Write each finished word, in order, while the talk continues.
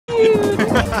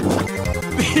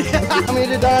I'm here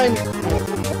to dine.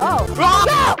 Oh.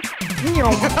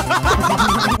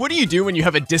 What do you do when you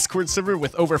have a Discord server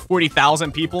with over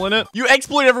 40,000 people in it? You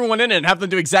exploit everyone in it and have them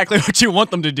do exactly what you want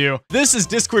them to do. This is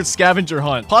Discord scavenger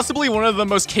hunt, possibly one of the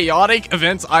most chaotic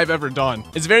events I've ever done.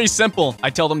 It's very simple. I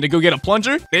tell them to go get a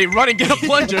plunger. They run and get a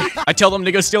plunger. I tell them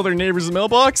to go steal their neighbor's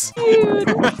mailbox. You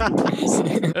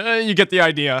get the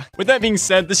idea. With that being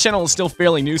said, this channel is still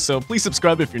fairly new, so please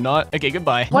subscribe if you're not. Okay,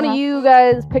 goodbye. One of you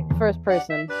guys pick the first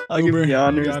person. I'll give you the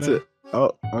honors to...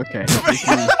 Oh, okay.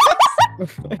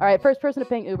 Alright, first person to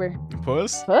ping Uber.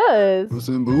 Puss? Puss? Just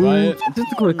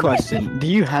a quick question. Do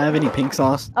you have any pink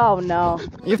sauce? Oh, no.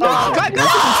 You have God,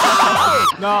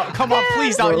 no, come on,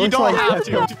 please, no, you don't have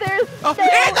to. There's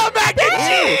And the mac and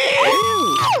cheese!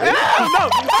 No!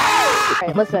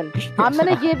 Alright, listen. I'm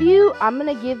gonna give you a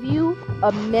minute,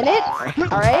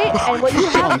 alright? And what you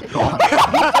have to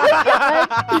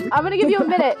I'm gonna give you a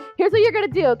minute. Here's what you're gonna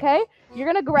do, okay? You're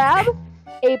gonna grab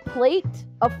a plate,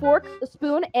 a fork, a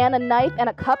spoon, and a knife and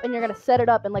a cup, and you're gonna set it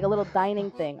up in like a little dining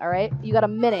thing, alright? You got a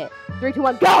minute. 3, 2,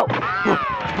 1, go!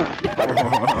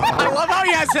 I love how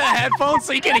he has the headphones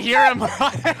so you can hear him.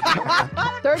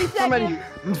 30 seconds.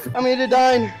 I'm here to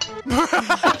dine.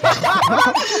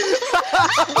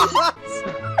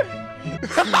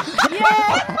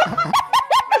 Yeah!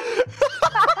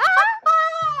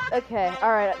 Okay,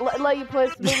 alright, let you push,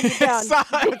 move it down. Stop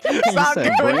Bring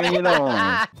it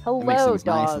on. Hello,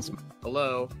 dog. Nice.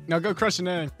 Hello. Now go crush an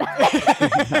egg.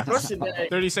 Crush an egg.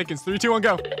 30 seconds. 3, 2, 1,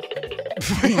 go. Oh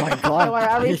my god. Don't worry, why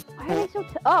are they so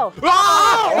oh!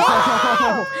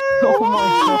 Oh!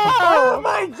 Oh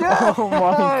my god. Oh my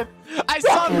god. I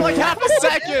saw him for like half a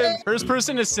second. First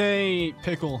person to say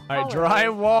pickle. All right,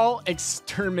 drywall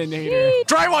exterminator.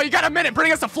 Drywall, you got a minute.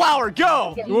 Bring us a flower.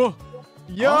 Go. Whoa.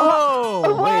 Yo.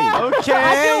 Oh, wow. Okay.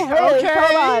 I feel really, Okay.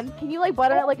 hold on. Can you like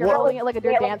butter it like you're holding it like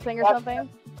you're dancing or something?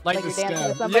 Like you're the dancing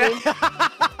with stem. somebody?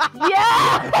 Yeah.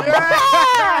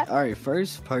 Yeah! Alright,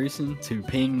 first person to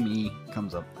ping me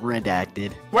comes up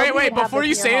redacted. Wait. have Before this you in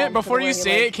your say it, home, before so you don't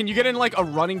say worry, it, can you get in like a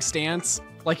running stance?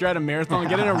 Like you're at a marathon.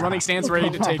 Get in a running stance ready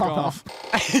to take off.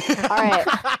 Alright.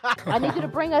 I need you to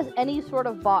bring us any sort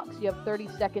of box. You have 30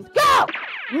 seconds. Go!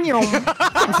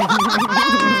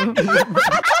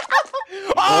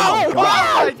 Oh,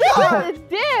 wow! my God.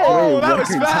 Dude! Oh, that was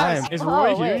record fast. time. Is Oh,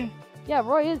 Roy wait. here? Yeah,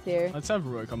 Roy is here. Let's have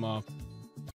Roy come up.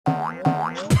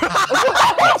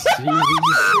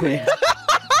 Jeez.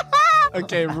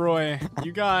 Okay, Roy,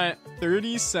 you got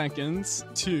 30 seconds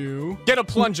to get a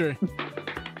plunger. His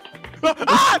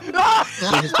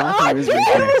bathroom is right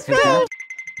there. His bathroom-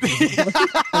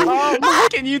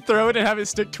 Can you throw it and have it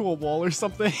stick to a wall or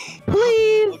something?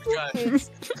 Please! God. Dude.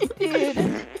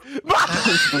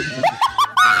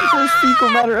 There's fecal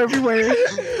matter everywhere.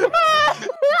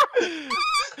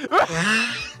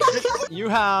 You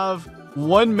have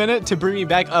 1 minute to bring me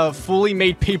back a fully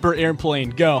made paper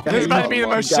airplane. Go. This is about to be the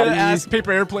most shit-ass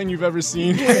paper airplane you've ever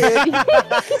seen. Dude.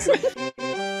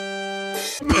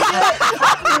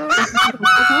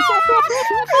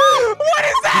 What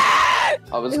is that?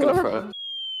 I was gonna throw it.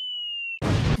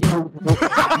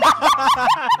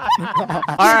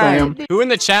 Alright, who in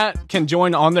the chat can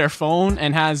join on their phone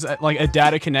and has like a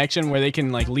data connection where they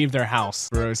can like leave their house?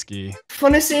 Broski.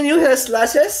 Funny seeing you here,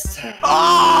 slashes.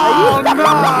 Oh no!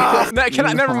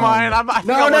 Never mind.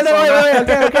 No, wait,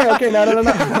 okay, no.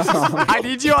 I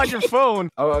need you on your phone.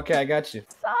 Oh, okay, I got you.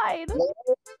 Side.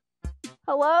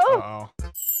 Hello? Oh.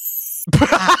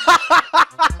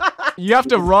 You have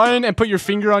to run and put your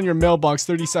finger on your mailbox.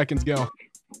 30 seconds. Go.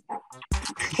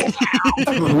 Dude.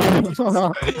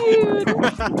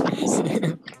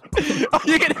 Oh,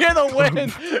 you can hear the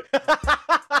wind.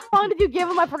 How long did you give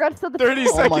him? I forgot to set the 30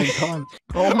 Oh my seconds. god.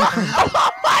 Oh my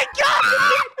Oh my god!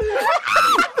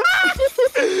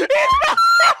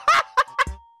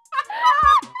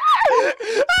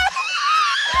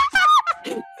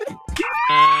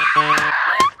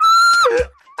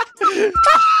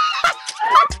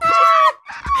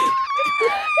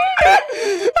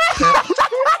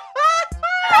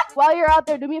 While you're out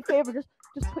there, do me a favor. Just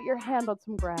put your hand on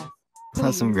some grass.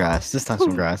 Touch some grass. Just touch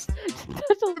some grass.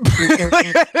 Look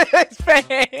at his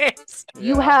face.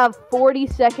 You have 40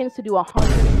 seconds to do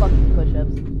 100 fucking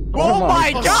push-ups. Oh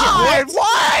my god!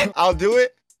 What? I'll do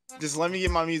it. Just let me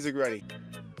get my music ready.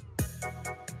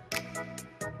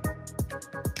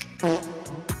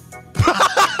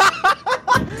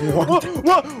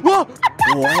 Whoa!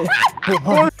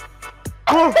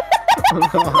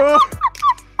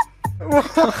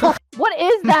 What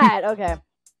is that? Okay.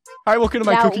 Hi, welcome to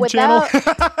my Now, cooking channel.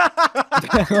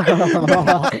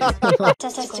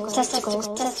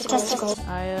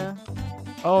 I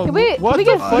Oh, Can we- what can we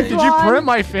the get fuck? Did you Swan? print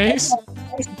my face?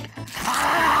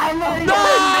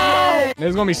 No!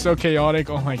 It's gonna be so chaotic.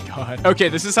 Oh my god. Okay,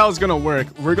 this is how it's gonna work.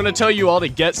 We're gonna tell you all to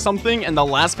get something, and the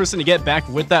last person to get back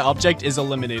with that object is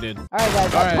eliminated. All right,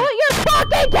 guys. All right. Put your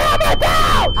fucking camera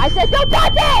down! I said don't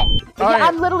touch it! All right.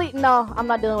 I'm literally no. I'm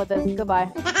not dealing with this.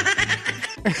 Goodbye.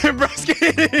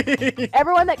 Broski.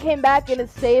 Everyone that came back and is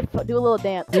safe, do a little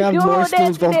dance. You have do a more little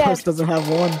spoons, but dance. Puss doesn't have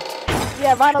one.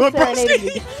 Yeah, Vinyl What, serenading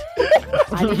you.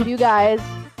 I need you guys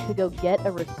to go get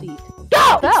a receipt.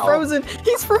 Go! He's frozen.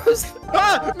 He's frozen.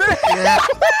 Ah, man.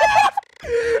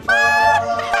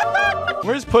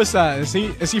 Where's Puss at? Is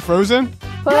he frozen?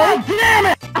 God damn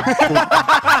it!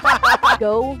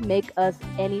 Go make us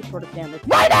any sort of sandwich.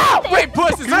 Right now! Wait,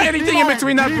 Puss, is there anything in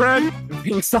between that bread?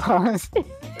 Pink sauce.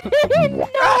 No!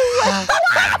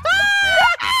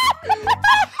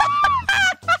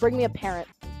 Bring me a parent.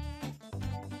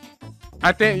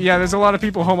 I think, yeah, there's a lot of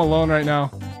people home alone right now.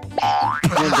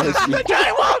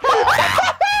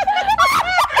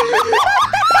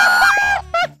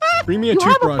 Bring me a You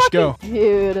have toothbrush, go.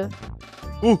 Dude.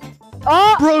 Ooh.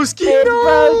 Oh! Broski, It's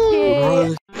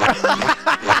no! Broski.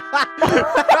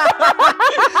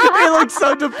 He looks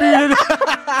so defeated.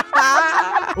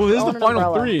 Oh, this is Own the an final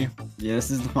umbrella. 3. Yeah,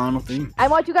 this is the final thing. I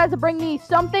want you guys to bring me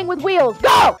something with wheels.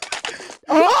 Go!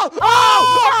 Oh!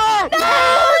 Oh! No!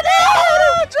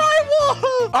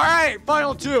 Drywall! All right,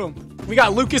 final 2. We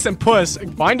got Lucas and Puss.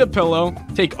 Find a pillow,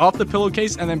 take off the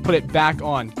pillowcase, and then put it back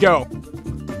on. Go.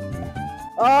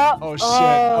 Oh shit.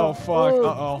 Oh fuck. Ooh.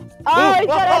 Uh-oh. Oh, he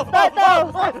said it's not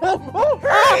though.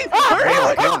 Hurry! Hurry!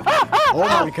 Oh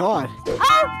my god.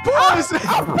 Puss!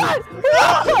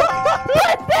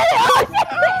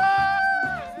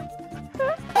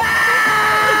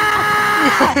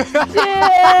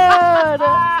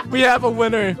 Dude! We have a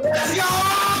winner.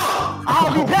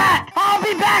 I'll be back. I'll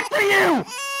be back for you.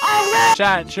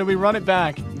 Chat, should we run it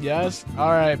back? Yes?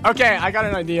 Alright. Okay, I got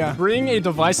an idea. Bring a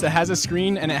device that has a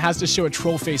screen and it has to show a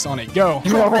troll face on it. Go.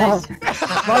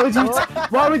 Why would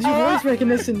you voice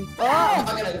recognition?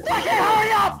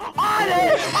 Hurry up! On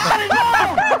it!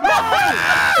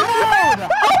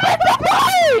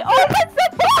 Open the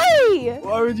play!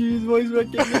 Why would you use voice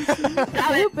recognition?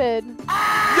 Stupid.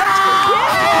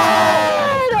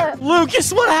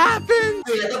 Lucas, what happened?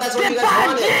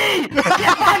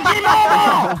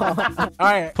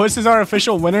 Alright, Puss is our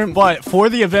official winner, but for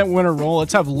the event winner role,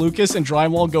 let's have Lucas and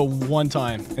Drywall go one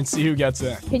time and see who gets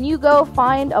it. Can you go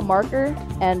find a marker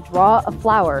and draw a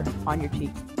flower on your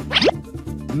cheek?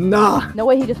 Nah, No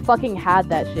way he just fucking had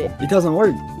that shit. it doesn't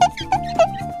work.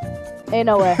 Ain't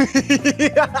no way.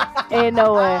 Ain't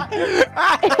no way. His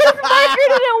marker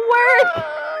didn't work!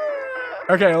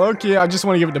 Okay, low-key, I just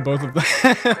want to give it to both of them.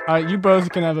 Alright, you both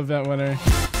can have event winner.